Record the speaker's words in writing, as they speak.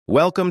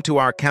Welcome to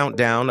our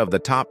countdown of the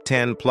top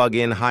 10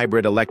 plug-in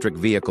hybrid electric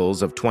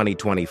vehicles of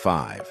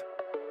 2025.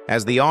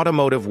 As the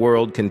automotive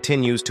world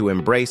continues to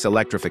embrace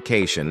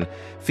electrification,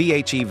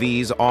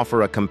 PHEVs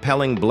offer a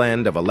compelling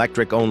blend of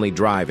electric-only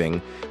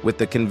driving with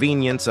the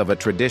convenience of a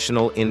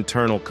traditional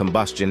internal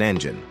combustion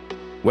engine.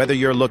 Whether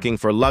you're looking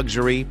for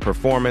luxury,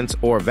 performance,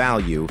 or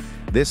value,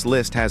 this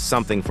list has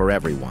something for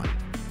everyone.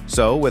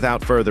 So,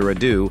 without further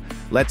ado,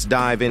 let's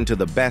dive into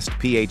the best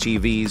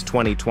PHEVs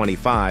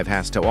 2025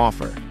 has to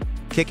offer.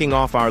 Kicking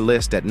off our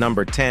list at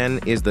number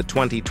 10 is the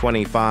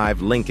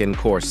 2025 Lincoln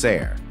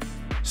Corsair.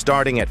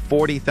 Starting at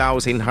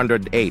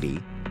 $40,180,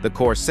 the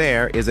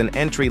Corsair is an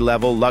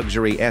entry-level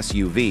luxury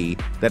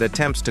SUV that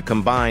attempts to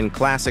combine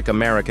classic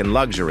American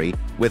luxury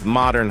with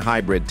modern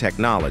hybrid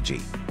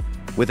technology.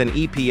 With an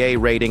EPA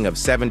rating of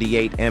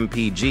 78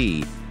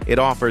 mpg, it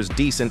offers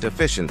decent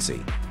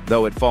efficiency,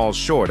 though it falls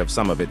short of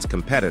some of its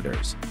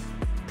competitors.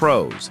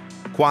 Pros: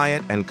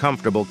 quiet and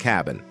comfortable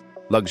cabin,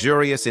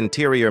 luxurious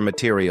interior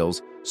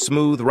materials,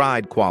 smooth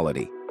ride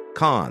quality.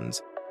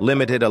 Cons: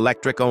 limited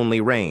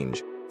electric-only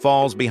range,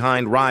 falls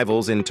behind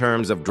rivals in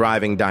terms of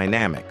driving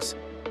dynamics.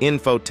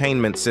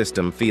 Infotainment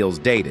system feels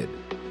dated.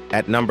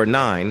 At number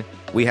 9,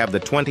 we have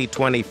the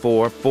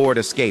 2024 Ford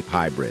Escape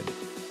Hybrid.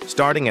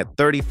 Starting at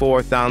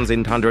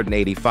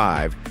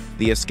 $34,185,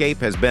 the Escape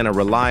has been a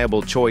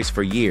reliable choice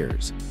for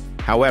years.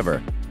 However,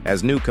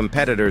 as new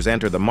competitors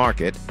enter the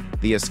market,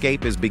 the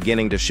Escape is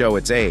beginning to show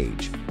its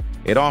age.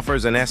 It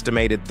offers an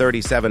estimated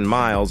 37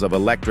 miles of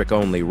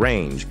electric-only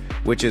range,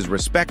 which is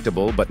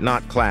respectable but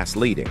not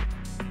class-leading.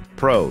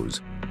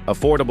 Pros: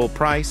 affordable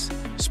price,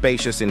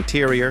 spacious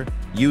interior,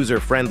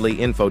 user-friendly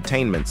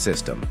infotainment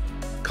system.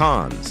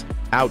 Cons: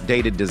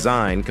 outdated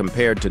design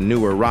compared to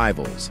newer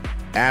rivals,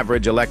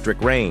 average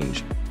electric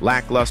range,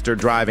 lackluster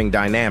driving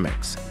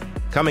dynamics.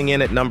 Coming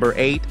in at number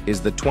 8 is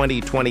the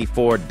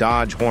 2024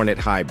 Dodge Hornet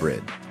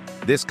Hybrid.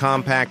 This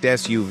compact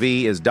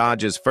SUV is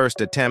Dodge's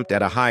first attempt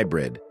at a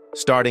hybrid,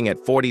 starting at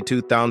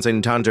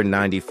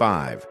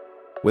 $42,195.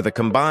 With a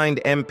combined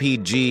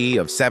MPG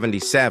of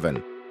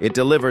 77, it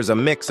delivers a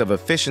mix of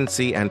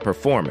efficiency and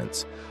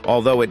performance,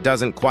 although it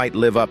doesn't quite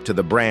live up to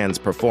the brand's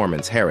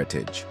performance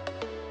heritage.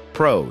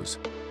 Pros: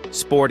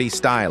 sporty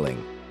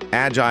styling,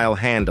 agile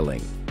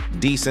handling,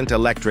 decent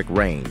electric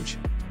range.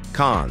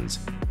 Cons: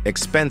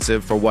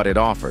 expensive for what it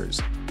offers.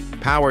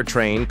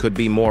 Powertrain could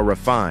be more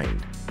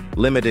refined.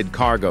 Limited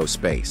cargo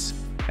space.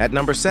 At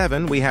number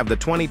 7, we have the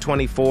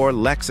 2024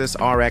 Lexus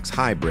RX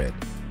Hybrid.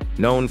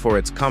 Known for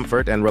its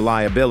comfort and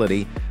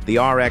reliability, the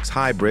RX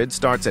Hybrid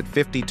starts at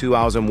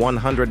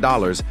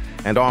 $52,100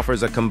 and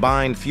offers a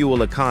combined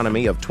fuel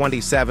economy of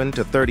 27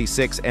 to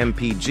 36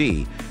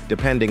 mpg,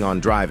 depending on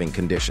driving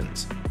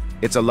conditions.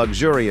 It's a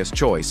luxurious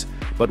choice,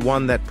 but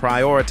one that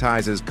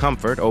prioritizes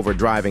comfort over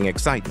driving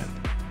excitement.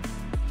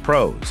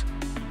 Pros: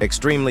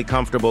 extremely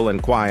comfortable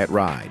and quiet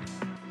ride,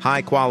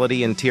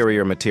 high-quality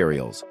interior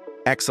materials,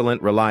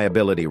 excellent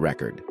reliability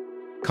record.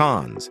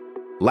 Cons: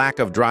 lack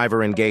of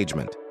driver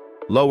engagement,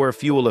 lower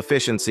fuel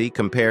efficiency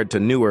compared to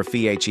newer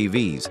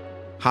PHEVs,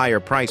 higher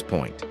price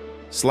point.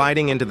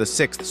 Sliding into the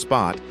 6th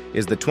spot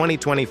is the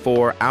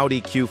 2024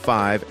 Audi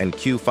Q5 and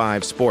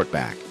Q5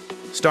 Sportback.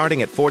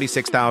 Starting at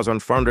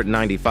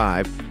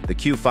 $46,495, the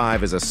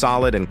Q5 is a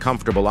solid and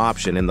comfortable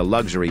option in the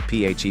luxury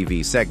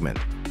PHEV segment.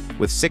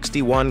 With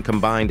 61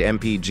 combined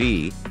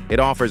mpg, it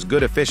offers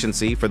good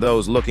efficiency for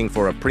those looking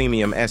for a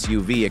premium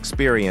SUV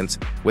experience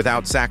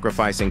without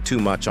sacrificing too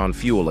much on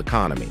fuel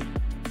economy.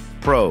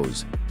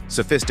 Pros: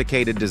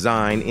 sophisticated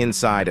design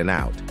inside and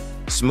out,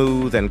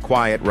 smooth and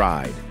quiet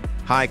ride,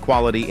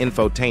 high-quality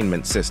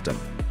infotainment system.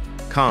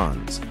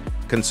 Cons: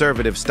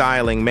 conservative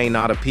styling may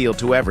not appeal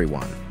to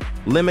everyone.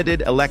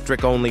 Limited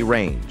electric-only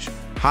range,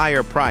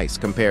 higher price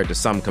compared to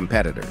some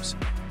competitors.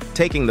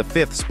 Taking the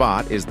 5th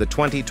spot is the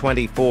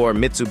 2024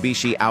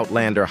 Mitsubishi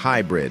Outlander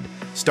Hybrid,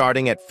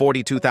 starting at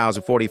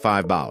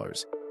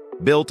 $42,045.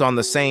 Built on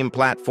the same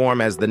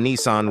platform as the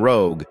Nissan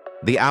Rogue,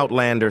 the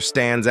Outlander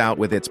stands out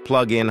with its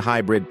plug-in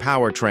hybrid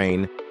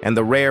powertrain and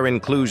the rare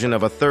inclusion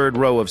of a 3rd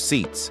row of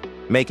seats,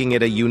 making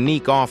it a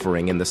unique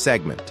offering in the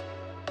segment.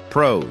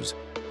 Pros: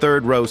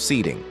 3rd row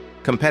seating,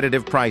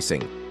 competitive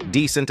pricing,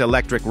 decent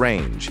electric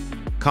range.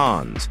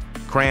 Cons: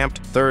 cramped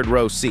 3rd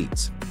row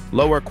seats,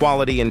 lower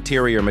quality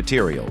interior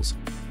materials,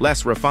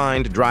 less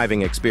refined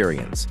driving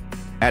experience.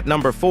 At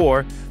number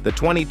 4, the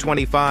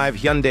 2025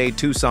 Hyundai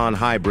Tucson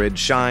Hybrid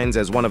shines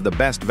as one of the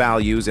best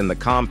values in the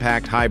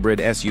compact hybrid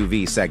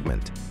SUV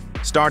segment.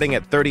 Starting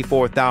at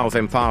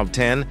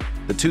 $34,510,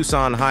 the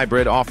Tucson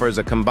Hybrid offers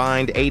a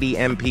combined 80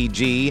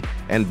 mpg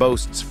and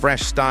boasts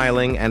fresh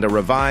styling and a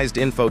revised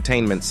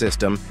infotainment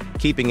system,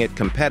 keeping it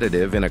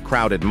competitive in a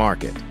crowded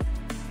market.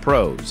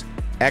 Pros: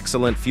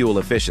 excellent fuel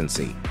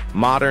efficiency,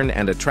 modern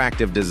and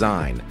attractive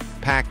design,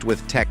 packed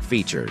with tech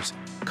features.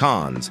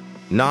 Cons: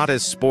 not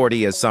as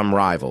sporty as some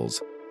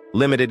rivals.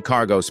 Limited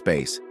cargo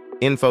space.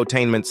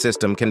 Infotainment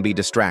system can be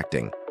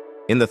distracting.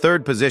 In the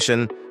 3rd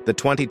position, the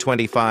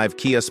 2025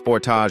 Kia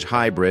Sportage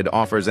Hybrid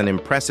offers an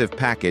impressive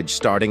package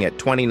starting at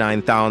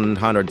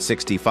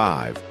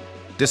 $29,165.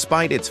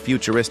 Despite its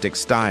futuristic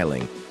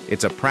styling,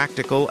 it's a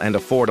practical and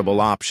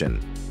affordable option,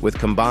 with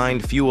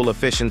combined fuel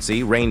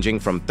efficiency ranging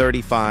from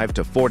 35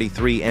 to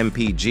 43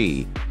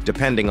 mpg,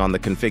 depending on the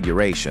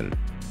configuration.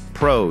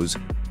 Pros: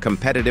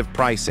 competitive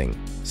pricing,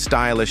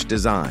 stylish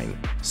design,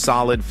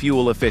 solid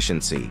fuel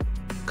efficiency.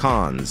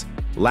 Cons: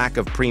 lack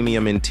of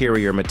premium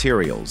interior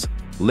materials,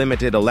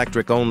 limited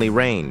electric-only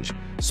range,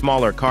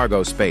 smaller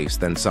cargo space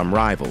than some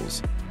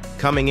rivals.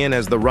 Coming in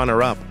as the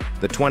runner-up,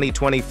 the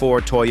 2024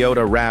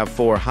 Toyota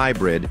RAV4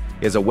 Hybrid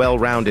is a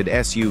well-rounded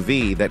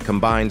SUV that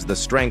combines the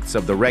strengths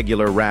of the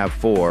regular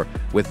RAV4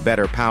 with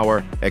better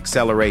power,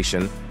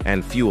 acceleration,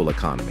 and fuel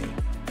economy.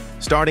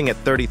 Starting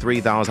at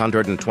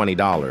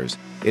 $33,120,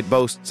 it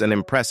boasts an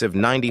impressive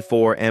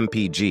 94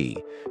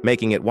 mpg,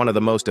 making it one of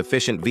the most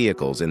efficient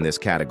vehicles in this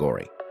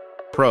category.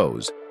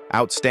 Pros: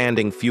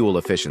 outstanding fuel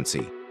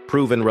efficiency,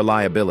 proven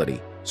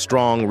reliability,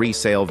 strong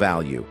resale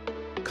value.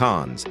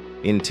 Cons: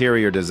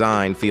 interior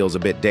design feels a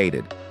bit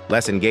dated,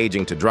 less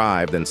engaging to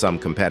drive than some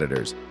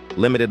competitors,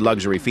 limited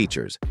luxury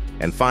features.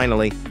 And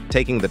finally,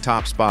 taking the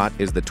top spot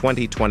is the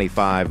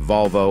 2025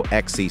 Volvo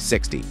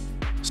XC60.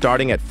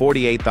 Starting at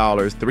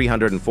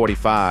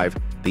 $48,345,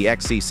 the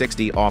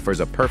XC60 offers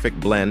a perfect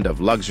blend of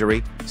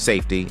luxury,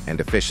 safety, and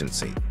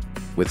efficiency.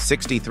 With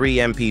 63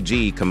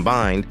 mpg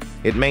combined,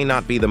 it may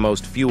not be the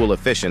most fuel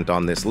efficient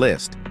on this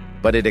list,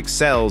 but it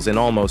excels in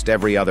almost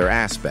every other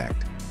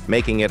aspect,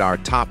 making it our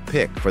top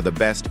pick for the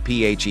best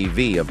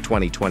PHEV of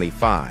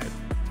 2025.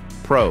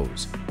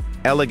 Pros: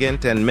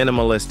 elegant and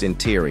minimalist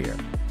interior,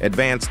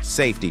 advanced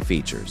safety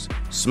features,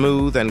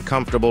 smooth and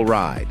comfortable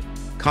ride.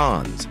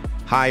 Cons: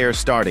 higher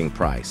starting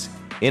price,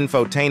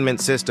 infotainment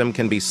system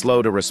can be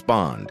slow to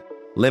respond,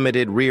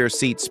 limited rear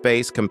seat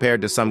space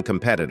compared to some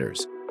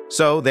competitors.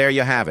 So there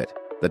you have it,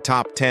 the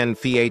top 10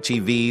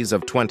 PHEVs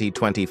of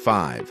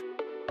 2025.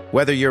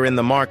 Whether you're in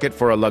the market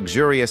for a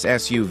luxurious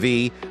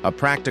SUV, a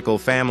practical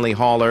family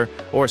hauler,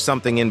 or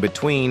something in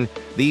between,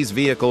 these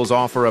vehicles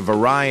offer a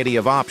variety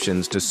of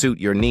options to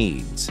suit your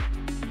needs.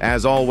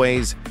 As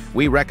always,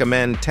 we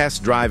recommend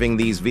test driving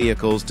these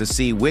vehicles to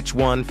see which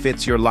one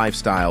fits your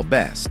lifestyle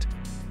best.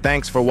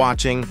 Thanks for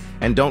watching,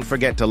 and don't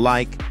forget to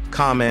like,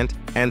 comment,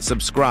 and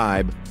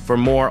subscribe for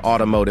more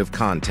automotive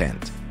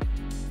content.